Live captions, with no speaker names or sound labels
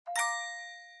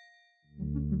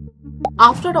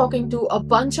After talking to a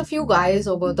bunch of you guys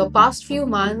over the past few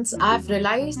months, I've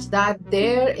realized that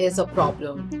there is a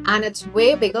problem and it's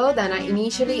way bigger than I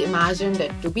initially imagined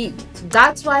it to be. So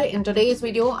that's why in today's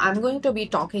video, I'm going to be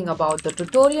talking about the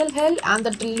tutorial hell and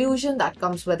the delusion that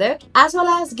comes with it, as well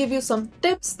as give you some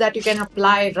tips that you can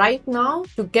apply right now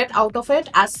to get out of it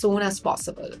as soon as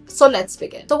possible. So let's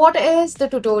begin. So what is the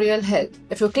tutorial hell?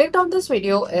 If you clicked on this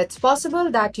video, it's possible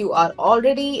that you are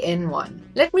already in one.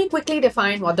 Let me quickly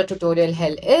define what the tutorial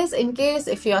hell is in case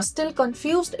if you are still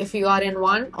confused if you are in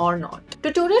one or not.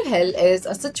 Tutorial hell is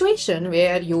a situation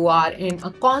where you are in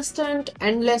a constant,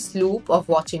 endless loop of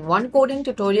watching one coding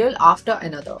tutorial after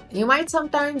another. You might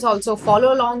sometimes also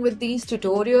follow along with these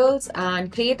tutorials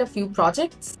and create a few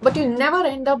projects, but you never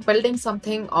end up building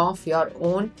something of your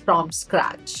own from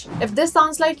scratch. If this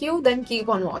sounds like you, then keep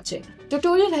on watching.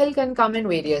 Tutorial hell can come in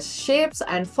various shapes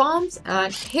and forms,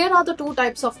 and here are the two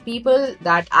types of people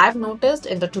that I've noticed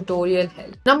in the tutorial hell.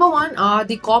 Number one are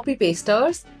the copy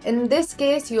pasters. In this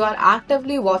case, you are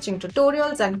actively watching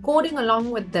tutorials and coding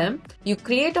along with them. You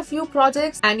create a few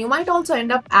projects and you might also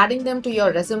end up adding them to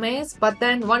your resumes, but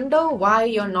then wonder why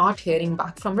you're not hearing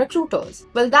back from recruiters.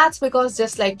 Well, that's because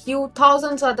just like you,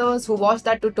 thousands others who watch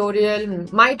that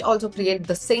tutorial might also create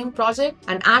the same project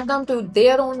and add them to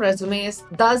their own resumes,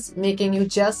 thus making you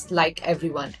just like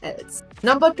everyone else.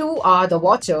 Number two are the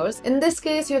watchers. In this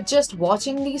case, you're just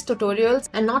watching these tutorials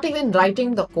and not even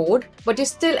writing the code, but you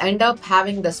still end up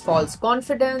having this false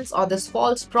confidence or this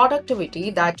false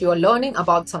productivity that you're learning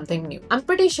about something new. I'm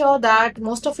pretty sure that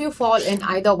most of you fall in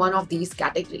either one of these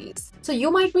categories. So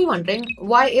you might be wondering,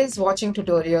 why is watching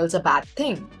tutorials a bad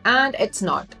thing? And it's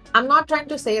not. I'm not trying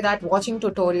to say that watching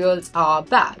tutorials are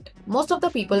bad. Most of the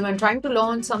people, when trying to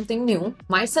learn something new,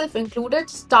 myself included,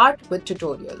 start with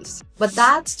tutorials. But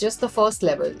that's just the first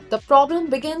level. The problem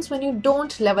begins when you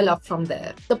don't level up from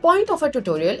there. The point of a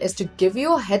tutorial is to give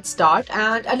you a head start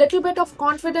and a little bit of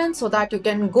confidence so that you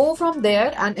can go from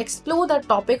there and explore that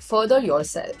topic further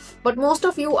yourself. But most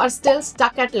of you are still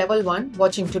stuck at level 1,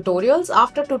 watching tutorials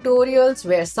after tutorials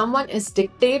where someone is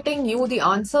dictating you the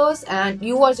answers and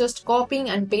you are just copying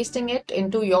and pasting it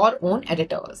into your own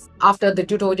editors. After the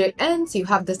tutorial ends, you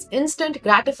have this instant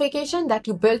gratification that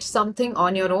you built something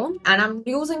on your own, and I'm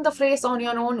using the phrase on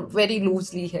your own very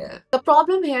loosely here. The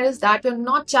problem here is that you're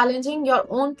not challenging your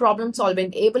own problem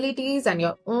solving abilities and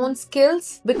your own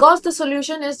skills because the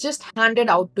solution is just handed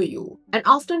out to you. And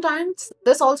oftentimes,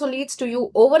 this also leads to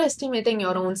you overestimating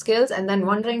your own skills and then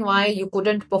wondering why you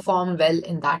couldn't perform well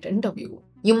in that interview.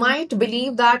 You might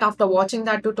believe that after watching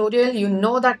that tutorial, you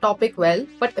know that topic well,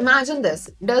 but imagine this.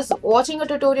 Does watching a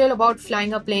tutorial about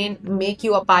flying a plane make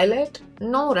you a pilot?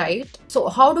 No, right? So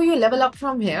how do you level up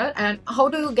from here and how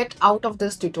do you get out of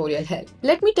this tutorial hell?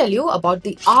 Let me tell you about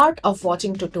the art of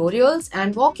watching tutorials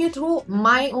and walk you through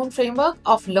my own framework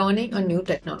of learning a new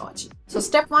technology. So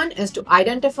step 1 is to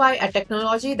identify a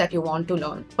technology that you want to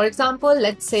learn. For example,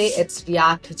 let's say it's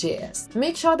React.js.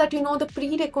 Make sure that you know the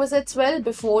prerequisites well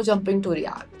before jumping to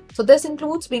React. So this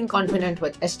includes being confident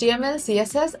with HTML,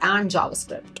 CSS, and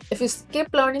JavaScript. If you skip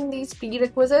learning these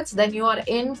prerequisites, then you are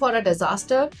in for a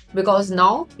disaster because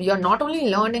now you're not only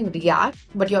learning React,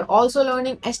 but you're also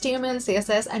learning HTML,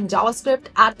 CSS, and JavaScript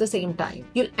at the same time.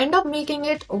 You'll end up making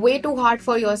it way too hard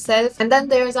for yourself, and then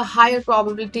there's a higher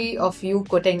probability of you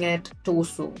quitting it too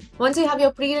soon. Once you have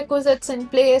your prerequisites in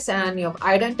place and you've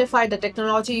identified the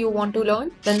technology you want to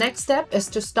learn, the next step is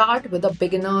to start with a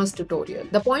beginner's tutorial.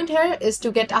 The point here is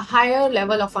to get a higher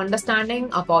level of understanding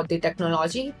about the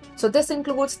technology. So this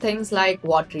includes things like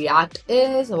what React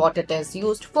is, what it is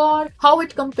used for, how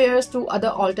it compares to other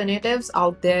alternatives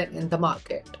out there in the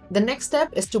market. The next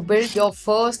step is to build your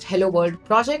first Hello World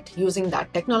project using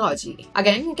that technology.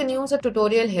 Again, you can use a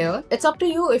tutorial here. It's up to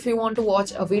you if you want to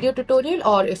watch a video tutorial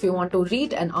or if you want to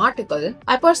read an article.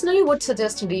 I personally would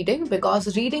suggest reading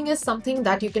because reading is something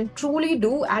that you can truly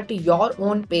do at your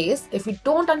own pace. If you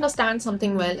don't understand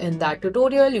something well in that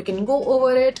tutorial, you can go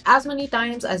over it as many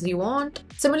times as you want.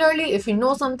 Similarly, if you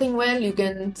know something well, you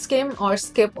can skim or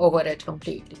skip over it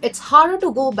completely. It's harder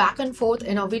to go back and forth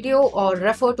in a video or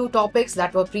refer to topics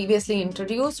that were previously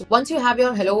introduced. Once you have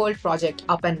your Hello World project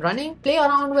up and running, play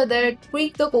around with it,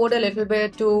 tweak the code a little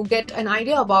bit to get an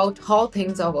idea about how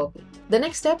things are working. The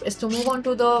next step is to move on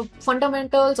to the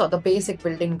fundamentals or the basic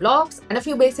building blocks and a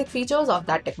few basic features of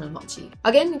that technology.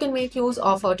 Again, you can make use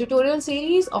of a tutorial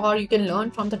series or you can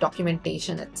learn from the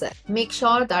documentation itself. Make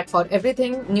sure that for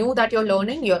everything new that you're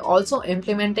learning, you're also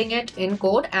implementing it in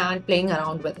code and playing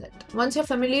around with it. Once you're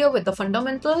familiar with the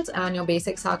fundamentals and your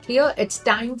basics are clear, it's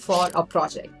time for a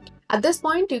project. At this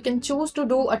point, you can choose to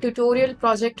do a tutorial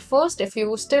project first if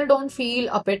you still don't feel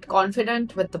a bit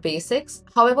confident with the basics.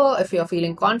 However, if you're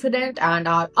feeling confident and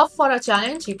are up for a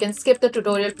challenge, you can skip the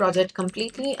tutorial project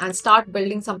completely and start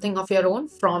building something of your own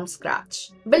from scratch.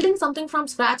 Building something from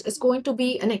scratch is going to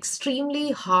be an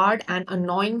extremely hard and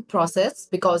annoying process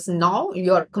because now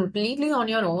you're completely on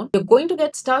your own. You're going to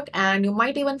get stuck and you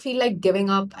might even feel like giving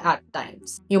up at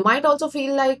times. You might also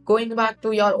feel like going back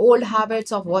to your old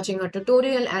habits of watching a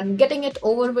tutorial and getting it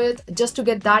over with just to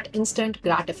get that instant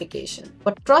gratification.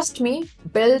 But trust me,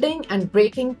 building and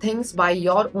breaking things by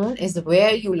your own is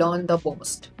where you learn the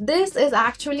most. This is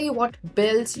actually what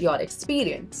builds your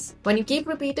experience. When you keep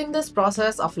repeating this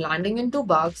process of landing into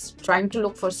bugs, trying to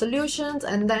look for solutions,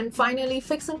 and then finally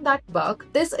fixing that bug,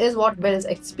 this is what builds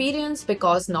experience,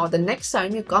 because now the next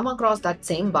time you come across that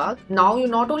same bug, now you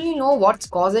not only know what's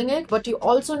causing it, but you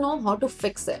also know how to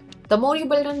fix it. The more you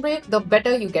build and break, the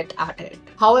better you get at it.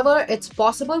 However, it's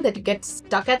possible that you get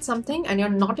stuck at something and you're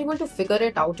not able to figure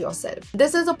it out yourself.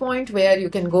 This is a point where you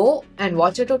can go and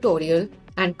watch a tutorial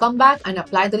and come back and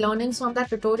apply the learnings from that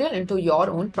tutorial into your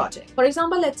own project. For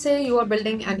example, let's say you are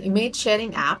building an image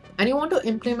sharing app and you want to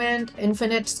implement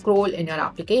infinite scroll in your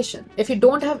application. If you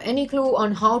don't have any clue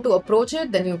on how to approach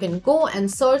it, then you can go and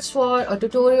search for a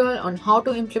tutorial on how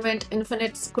to implement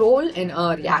infinite scroll in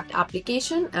a React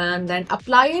application and then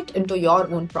apply it into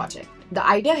your own project. The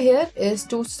idea here is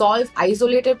to solve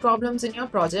isolated problems in your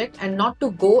project and not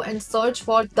to go and search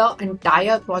for the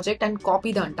entire project and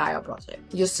copy the entire project.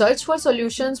 You search for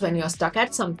solutions when you're stuck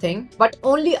at something, but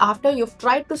only after you've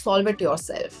tried to solve it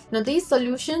yourself. Now, these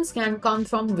solutions can come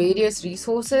from various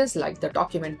resources like the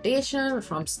documentation,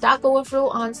 from Stack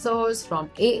Overflow answers, from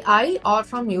AI, or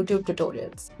from YouTube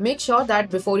tutorials. Make sure that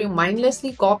before you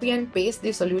mindlessly copy and paste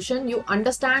the solution, you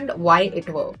understand why it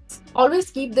works. Always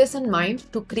keep this in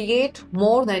mind to create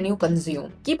more than you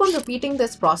consume. Keep on repeating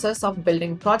this process of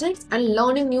building projects and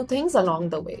learning new things along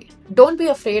the way. Don't be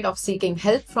afraid of seeking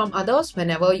help from others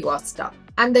whenever you are stuck.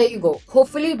 And there you go.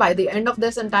 Hopefully by the end of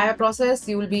this entire process,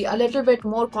 you will be a little bit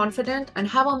more confident and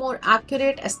have a more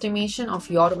accurate estimation of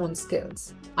your own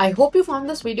skills. I hope you found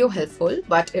this video helpful,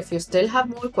 but if you still have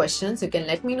more questions, you can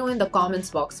let me know in the comments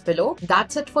box below.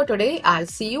 That's it for today. I'll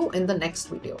see you in the next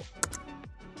video.